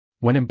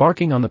When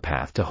embarking on the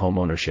path to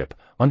homeownership,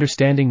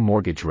 understanding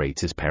mortgage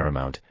rates is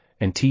paramount,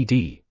 and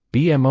TD,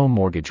 BMO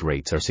mortgage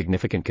rates are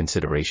significant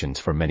considerations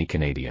for many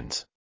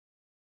Canadians.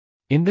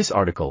 In this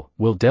article,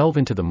 we'll delve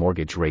into the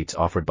mortgage rates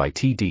offered by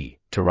TD,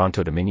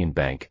 Toronto Dominion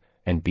Bank,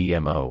 and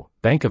BMO,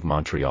 Bank of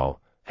Montreal,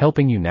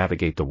 helping you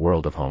navigate the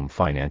world of home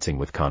financing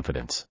with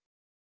confidence.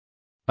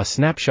 A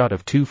snapshot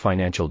of two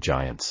financial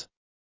giants.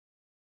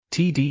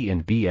 TD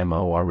and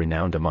BMO are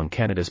renowned among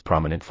Canada's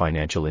prominent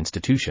financial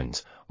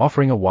institutions,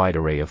 offering a wide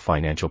array of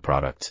financial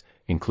products,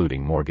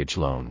 including mortgage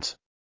loans.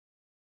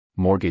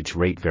 Mortgage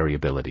rate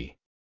variability.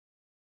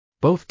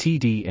 Both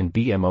TD and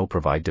BMO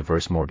provide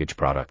diverse mortgage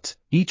products,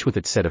 each with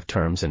its set of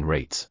terms and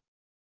rates.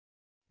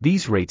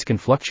 These rates can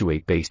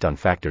fluctuate based on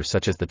factors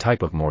such as the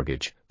type of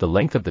mortgage, the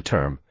length of the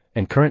term,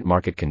 and current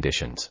market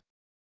conditions.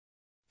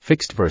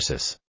 Fixed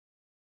versus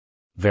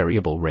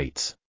variable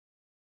rates.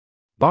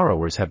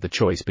 Borrowers have the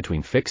choice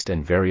between fixed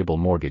and variable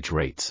mortgage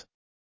rates.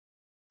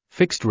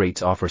 Fixed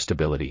rates offer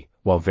stability,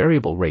 while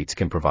variable rates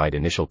can provide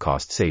initial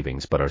cost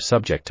savings but are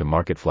subject to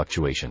market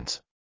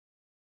fluctuations.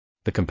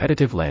 The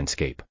competitive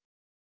landscape.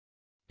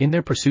 In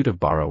their pursuit of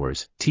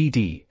borrowers,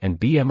 TD and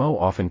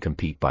BMO often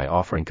compete by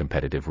offering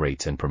competitive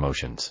rates and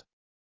promotions.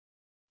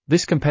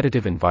 This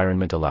competitive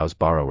environment allows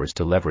borrowers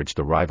to leverage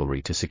the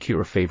rivalry to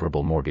secure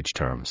favorable mortgage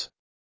terms.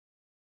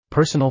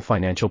 Personal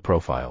financial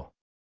profile.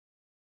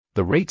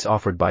 The rates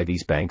offered by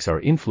these banks are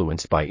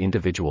influenced by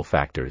individual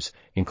factors,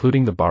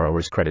 including the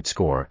borrower's credit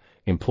score,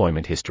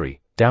 employment history,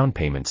 down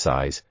payment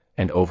size,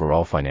 and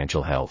overall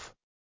financial health.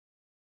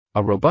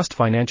 A robust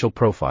financial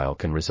profile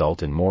can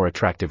result in more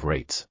attractive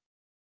rates.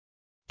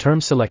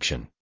 Term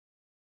selection.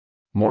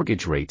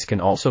 Mortgage rates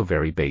can also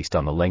vary based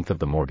on the length of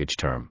the mortgage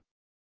term.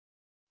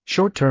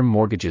 Short-term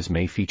mortgages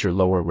may feature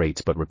lower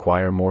rates but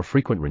require more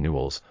frequent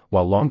renewals,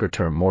 while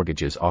longer-term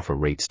mortgages offer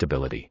rate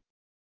stability.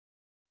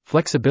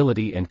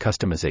 Flexibility and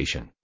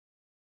customization.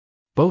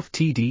 Both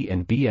TD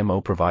and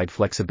BMO provide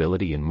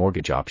flexibility in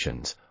mortgage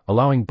options,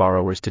 allowing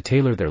borrowers to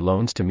tailor their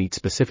loans to meet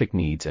specific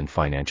needs and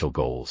financial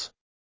goals.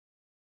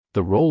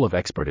 The role of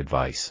expert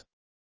advice.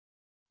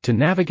 To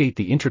navigate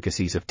the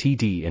intricacies of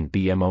TD and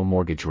BMO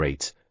mortgage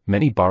rates,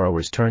 many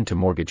borrowers turn to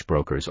mortgage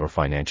brokers or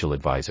financial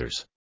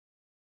advisors.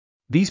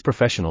 These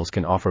professionals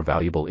can offer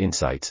valuable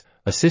insights,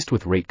 assist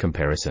with rate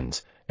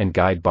comparisons, and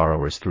guide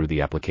borrowers through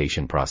the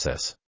application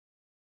process.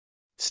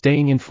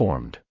 Staying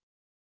informed.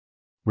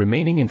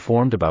 Remaining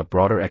informed about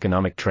broader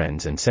economic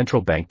trends and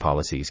central bank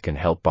policies can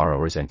help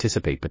borrowers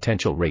anticipate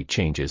potential rate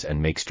changes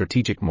and make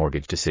strategic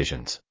mortgage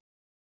decisions.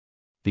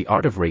 The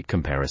art of rate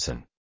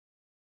comparison.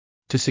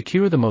 To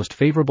secure the most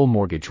favorable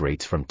mortgage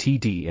rates from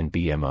TD and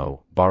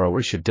BMO,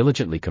 borrowers should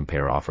diligently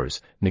compare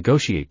offers,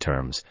 negotiate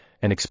terms,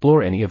 and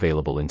explore any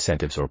available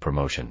incentives or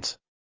promotions.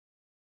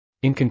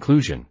 In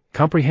conclusion,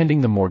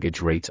 comprehending the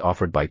mortgage rates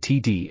offered by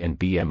TD and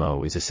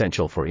BMO is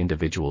essential for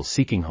individuals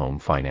seeking home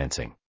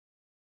financing.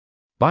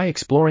 By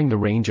exploring the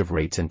range of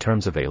rates and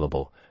terms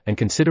available, and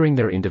considering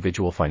their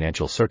individual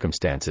financial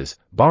circumstances,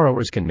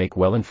 borrowers can make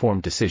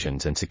well-informed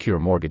decisions and secure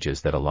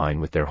mortgages that align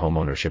with their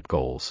homeownership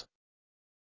goals.